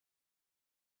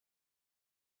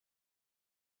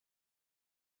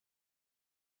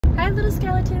little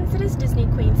skeletons, it is Disney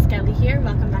Queen Skelly here.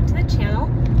 Welcome back to the channel.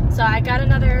 So I got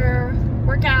another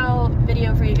workout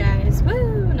video for you guys.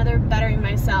 Woo! Another bettering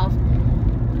myself.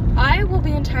 I will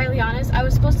be entirely honest, I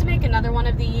was supposed to make another one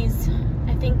of these,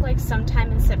 I think like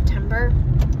sometime in September.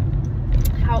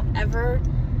 However,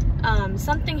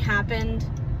 something happened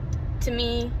to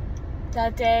me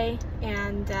that day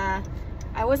and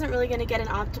I wasn't really going to get an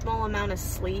optimal amount of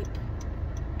sleep.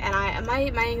 And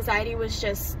my anxiety was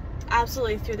just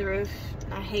absolutely through the roof,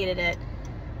 and I hated it.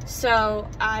 So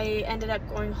I ended up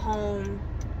going home,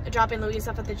 dropping Luis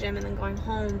off at the gym and then going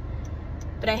home.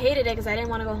 But I hated it because I didn't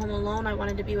want to go home alone. I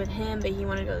wanted to be with him, but he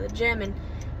wanted to go to the gym, and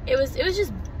it was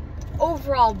just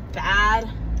overall bad.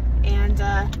 And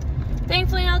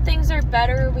thankfully now things are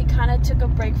better. We kind of took a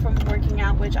break from working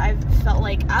out, which I felt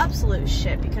like absolute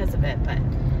shit because of it, but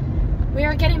we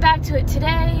are getting back to it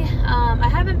today.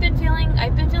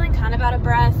 I've been feeling kind of out of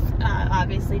breath,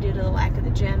 obviously due to the lack of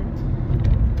the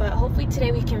gym. But hopefully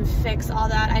today we can fix all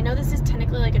that. I know this is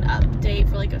technically like an update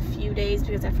for like a few days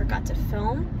because I forgot to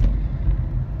film.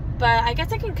 But I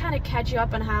guess I can kind of catch you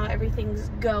up on how everything's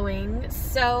going.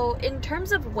 So in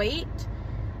terms of weight,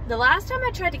 the last time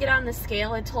I tried to get on the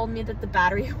scale, it told me that the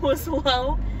battery was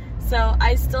low. So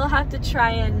I still have to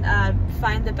try and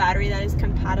find the battery that is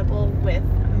compatible with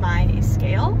my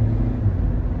scale.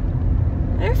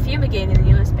 They're fumigating in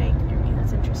the US Bank near me.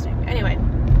 That's interesting. Anyway,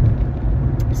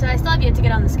 so I still have yet to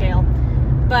get on the scale,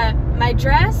 but my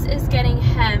dress is getting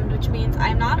hemmed, which means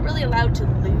I'm not really allowed to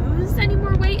lose any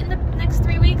more weight in the next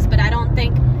 3 weeks, but I don't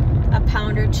think a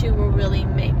pound or two will really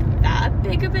make that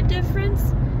big of a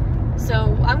difference.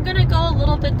 So I'm gonna go a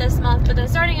little bit this month, but then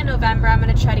starting in November, I'm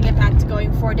gonna try to get back to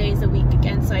going 4 days a week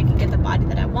again so I can get the body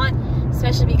that I want,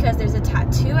 especially because there's a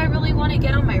tattoo I really want to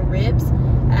get on my ribs,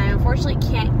 and I unfortunately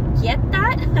can't get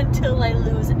that until I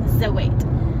lose the weight.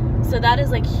 So that is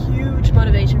like huge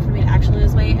motivation for me to actually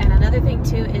lose weight. And another thing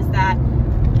too is that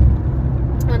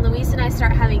when Luis and I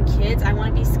start having kids, I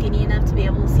want to be skinny enough to be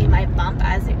able to see my bump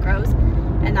as it grows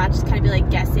and not just kind of be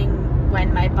like guessing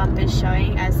when my bump is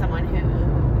showing as someone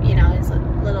who, you know, is a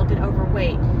little bit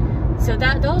overweight. So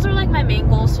those are like my main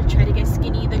goals, to try to get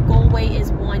skinny. The goal weight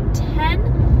is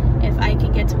 110. If I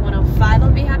can get to 105,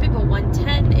 I'll be happy, but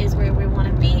 110 is where we want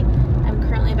to be. I'm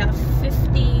currently about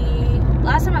 50,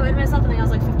 last time I weighed myself, I think I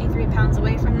was like 53 pounds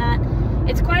away from that.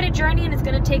 It's quite a journey and it's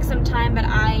going to take some time, but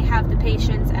I have the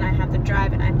patience and I have the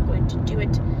drive and I'm going to do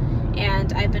it.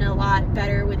 And I've been a lot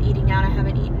better with eating out. I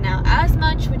haven't eaten out as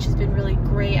much, which has been really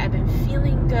great. I've been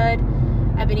feeling good.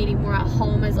 I've been eating more at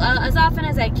home as often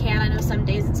as I can. I know some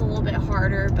days it's a little bit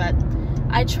harder, but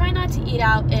I try not to eat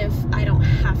out if I don't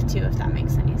have to, if that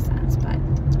makes any sense. But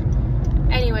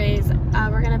anyways,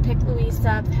 we're gonna pick Luis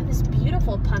up. I have this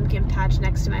beautiful pumpkin patch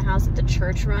next to my house that the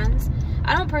church runs.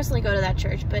 I don't personally go to that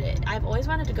church, but I've always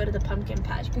wanted to go to the pumpkin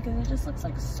patch because it just looks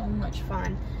like so much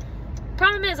fun.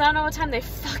 Problem is, I don't know what time they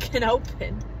fucking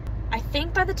open. I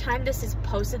think by the time this is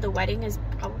posted, the wedding is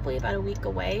probably about a week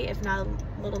away, if not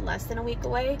a little less than a week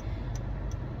away.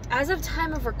 As of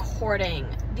time of recording,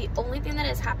 the only thing that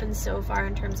has happened so far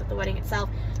in terms of the wedding itself,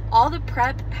 all the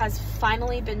prep has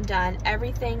finally been done.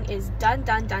 Everything is done.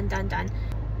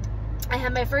 I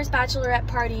had my first bachelorette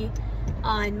party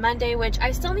on Monday, which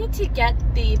I still need to get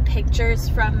the pictures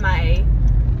from my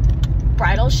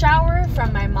bridal shower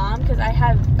from my mom, because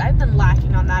I've been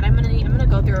lacking on that. I'm gonna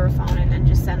go through her phone and then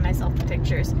just send myself the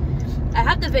pictures. I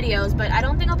have the videos, but I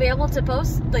don't think I'll be able to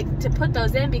post, like, to put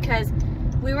those in, because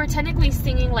we were technically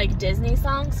singing like Disney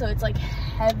songs, so it's like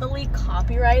heavily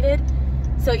copyrighted.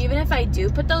 So even if I do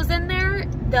put those in there,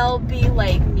 they'll be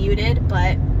like muted.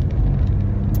 But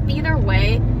either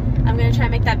way, I'm gonna try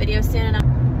and make that video soon.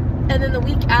 And then the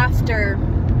week after,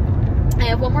 I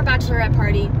have one more bachelorette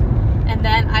party, and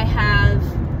then I have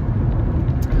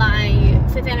my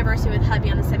 5th anniversary with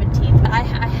hubby on the 17th. I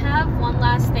have one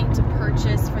last thing to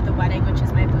purchase for the wedding, which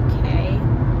is my bouquet.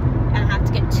 And I have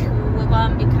to get 2 of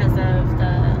them because of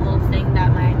the little thing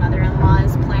that my mother-in-law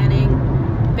is planning.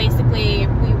 Basically,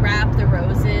 we wrap the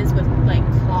roses with like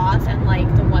cloth, and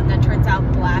like the one that turns out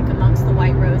black amongst the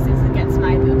white roses gets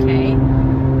my bouquet,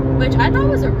 which I thought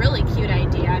was a really cute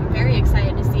idea. I'm very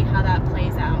excited to see how that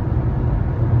plays out.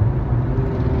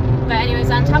 But anyways,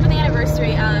 on top of the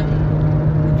anniversary,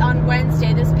 on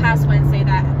Wednesday, this past Wednesday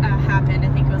that happened,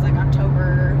 I think it was like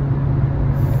October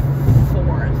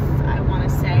 4th, I want to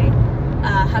say,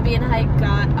 hubby and I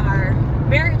got our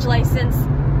marriage license.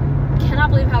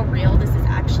 Cannot believe how real this is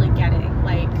actually getting.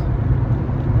 Like,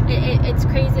 it's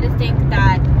crazy to think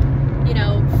that, you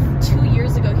know, 2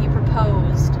 years ago he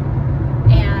proposed,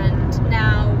 and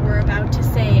now we're about to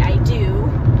say I do,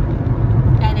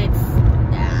 and it's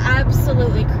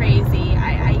absolutely crazy.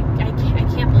 I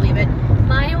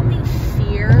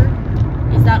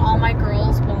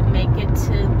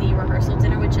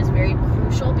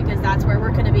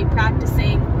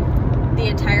the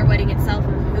entire wedding itself,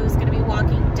 of who's going to be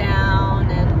walking down,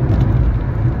 and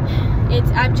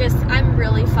I'm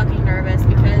really fucking nervous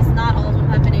because not all of them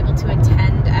have been able to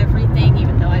attend everything,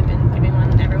 even though I've been giving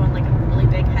everyone like a really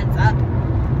big heads up.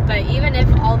 But even if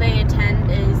all they attend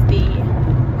is the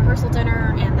rehearsal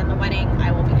dinner and then the wedding,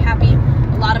 I will be happy.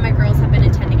 A lot of my girls have been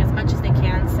attending as much as they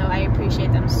can, so I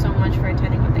appreciate them so much for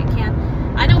attending what they can.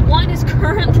 I know one is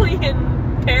currently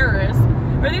in Paris,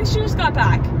 or I think she just got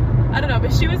back. I don't know,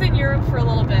 but she was in Europe for a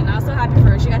little bit, and I was so happy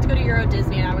for her. She got to go to Euro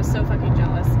Disney, and I was so fucking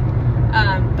jealous.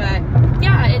 But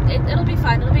yeah, it'll be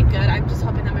fun. It'll be good. I'm just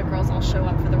hoping that my girls all show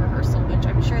up for the rehearsal, which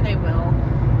I'm sure they will.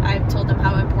 I've told them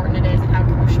how important it is and how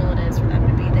crucial it is for them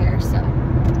to be there, so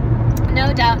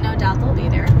no doubt they'll be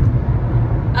there.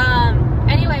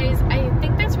 Anyways, I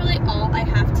think that's really all I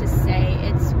have to say.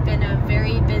 It's been a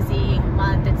very busy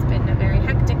month. It's been a very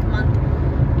hectic month,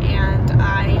 and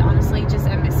I honestly just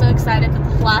am so excited that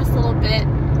the last little bit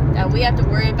that we have to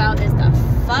worry about is the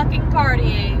fucking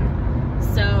partying.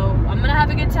 So I'm gonna have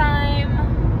a good time.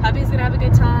 Hubby's gonna have a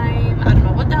good time. I don't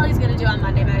know what the hell he's gonna do on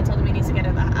Monday, but I told him he needs to get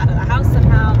out of the house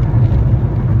somehow.